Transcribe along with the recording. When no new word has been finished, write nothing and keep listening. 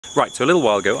Right, so a little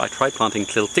while ago I tried planting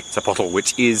Tliltictzapotl,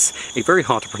 which is a very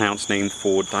hard to pronounce name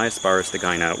for Diospyros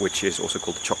ligina, which is also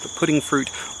called the chocolate pudding fruit,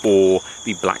 or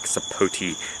the black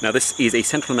sapote. Now this is a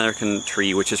Central American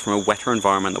tree which is from a wetter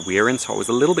environment that we're in, so I was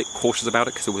a little bit cautious about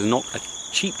it because it was not a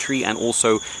cheap tree, and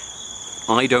also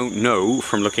I don't know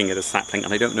from looking at a sapling,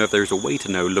 and I don't know if there's a way to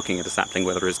know looking at a sapling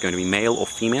whether it's going to be male or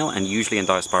female, and usually in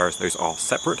Diospyros those are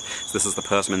separate. So this is the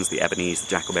persimmons, the ebonies,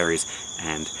 the jackalberries,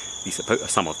 and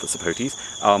some of the sapotes.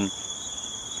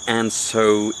 And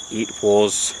so it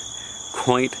was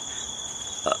quite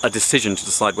a decision to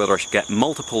decide whether I should get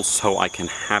multiple so I can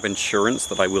have insurance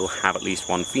that I will have at least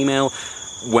one female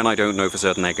when I don't know for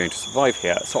certain they're going to survive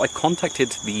here. So I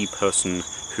contacted the person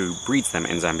who breeds them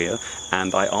in Zambia,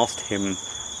 and I asked him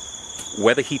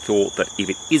whether he thought that if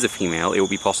it is a female, it would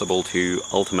be possible to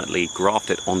ultimately graft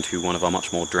it onto one of our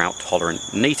much more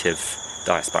drought-tolerant native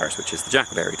Diospyros, which is the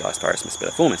Jackalberry, Diospyros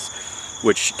misspiliformis,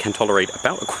 which can tolerate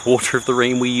about a quarter of the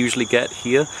rain we usually get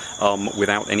here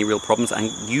without any real problems.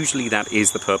 And usually that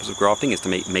is the purpose of grafting, is to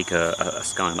make a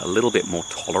scion a little bit more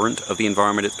tolerant of the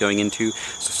environment it's going into.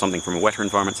 So something from a wetter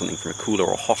environment, something from a cooler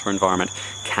or hotter environment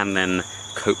can then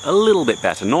cope a little bit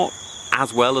better. Not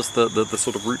as well as the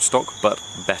sort of rootstock, but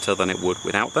better than it would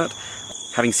without that.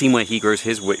 Having seen where he grows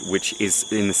his, which is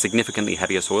in the significantly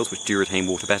heavier soils, which do retain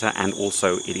water better, and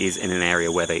also it is in an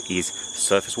area where there is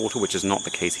surface water, which is not the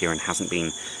case here and hasn't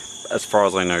been, as far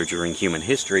as I know, during human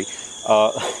history,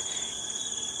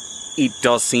 it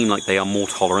does seem like they are more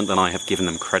tolerant than I have given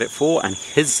them credit for. And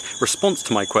his response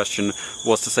to my question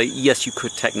was to say, yes, you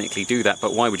could technically do that,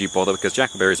 but why would you bother? Because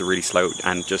jackalberries are really slow,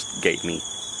 and just gave me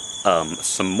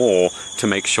some more to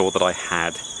make sure that I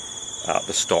had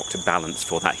the stock to balance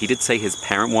for that. He did say his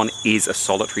parent one is a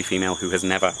solitary female who has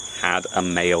never had a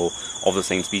male of the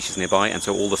same species nearby, and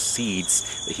so all the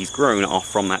seeds that he's grown are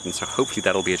from that, and so hopefully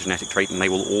that'll be a genetic trait and they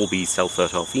will all be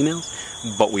self-fertile females,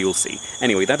 but we will see.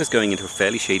 Anyway, that is going into a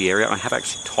fairly shady area. I have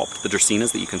actually topped the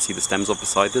dracaenas that you can see the stems of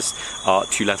beside this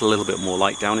to let a little bit more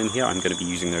light down in here. I'm going to be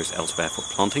using those elsewhere for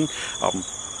planting,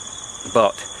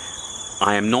 but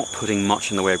I am not putting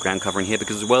much in the way of ground covering here,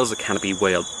 because as well as the canopy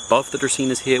way above the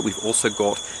dracaenas here, we've also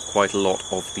got quite a lot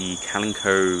of the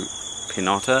Calinco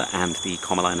pinnata and the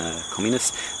Commelina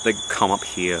communis that come up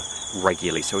here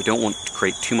regularly. So we don't want to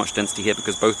create too much density here,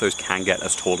 because both those can get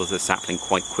as tall as a sapling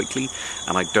quite quickly,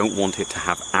 and I don't want it to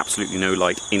have absolutely no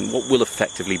light in what will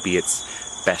effectively be its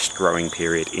best growing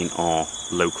period in our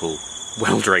local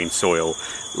well-drained soil,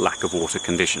 lack of water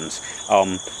conditions.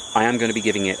 I am going to be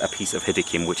giving it a piece of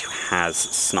Hedychium, which has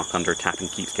snuck under a tap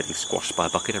and keeps getting squashed by a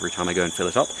bucket every time I go and fill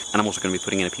it up. And I'm also going to be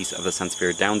putting in a piece of the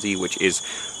Sansevieria downsii, which is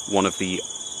one of the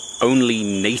only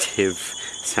native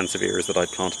Sansevieras that I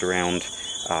planted around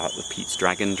the Pete's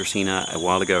Dragon Dracaena a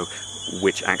while ago,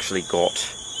 which actually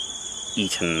got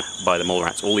eaten by the mole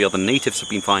rats. All the other natives have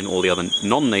been fine, all the other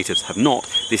non-natives have not.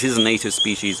 This is a native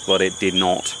species, but it did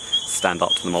not stand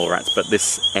up to the mole rats, but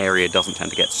this area doesn't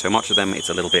tend to get so much of them. It's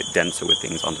a little bit denser with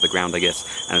things under the ground, I guess,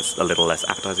 and it's a little less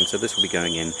appetizing, so this will be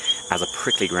going in as a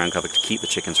prickly ground cover to keep the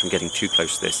chickens from getting too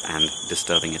close to this and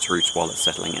disturbing its roots while it's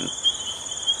settling in.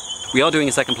 We are doing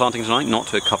a second planting tonight, not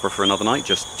to cover for another night,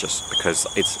 just because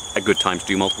it's a good time to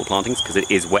do multiple plantings, because it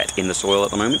is wet in the soil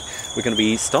at the moment. We're going to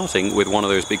be starting with one of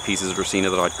those big pieces of Dracaena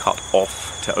that I'd cut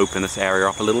off to open this area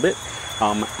up a little bit.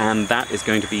 And that is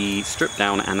going to be stripped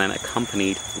down and then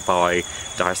accompanied by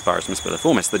Diospyros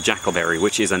misspiliformis, the jackalberry,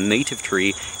 which is a native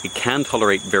tree. It can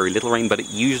tolerate very little rain, but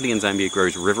it usually in Zambia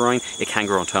grows riverine. It can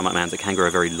grow on termite mounds. It can grow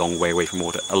a very long way away from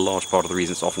water. A large part of the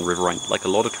reason it's often riverine, like a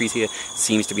lot of trees here,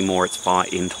 seems to be more its fire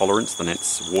intolerance than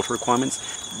its water requirements.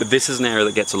 But this is an area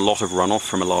that gets a lot of runoff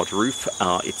from a large roof.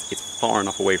 It's far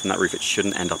enough away from that roof it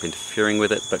shouldn't end up interfering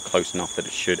with it, but close enough that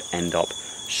it should end up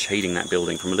shading that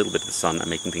building from a little bit of the sun and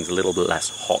making things a little bit less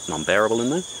hot and unbearable in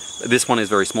there. This one is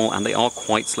very small, and they are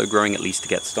quite slow growing, at least to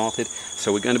get started,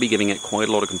 so we're going to be giving it quite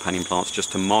a lot of companion plants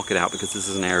just to mark it out, because this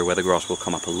is an area where the grass will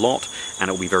come up a lot, and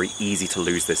it will be very easy to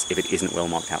lose this if it isn't well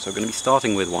marked out. So we're going to be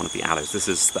starting with one of the aloes. This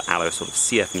is the aloe sort of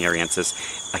CF neriensis.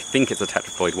 I think it's a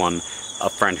tetraploid one. A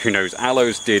friend who knows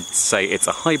aloes did say it's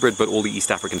a hybrid, but all the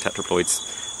East African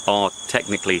tetraploids are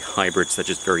technically hybrids. They're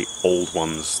just very old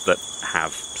ones that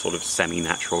have sort of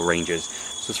semi-natural ranges.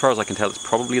 So as far as I can tell, it's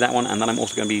probably that one. And then I'm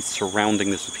also going to be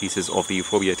surrounding this with pieces of the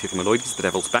Euphorbia tithymeloides, the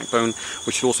devil's backbone,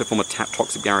 which should also form a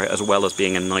toxic barrier, as well as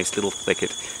being a nice little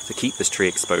thicket to keep this tree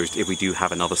exposed if we do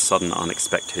have another sudden,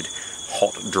 unexpected,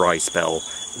 hot, dry spell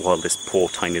while this poor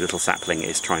tiny little sapling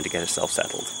is trying to get itself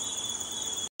settled.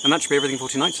 And that should be everything for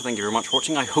tonight, so thank you very much for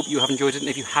watching. I hope you have enjoyed it, and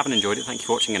if you haven't enjoyed it, thank you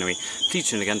for watching anyway. Please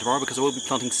tune in again tomorrow, because I will be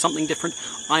planting something different.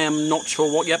 I am not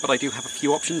sure what yet, but I do have a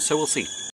few options, so we'll see.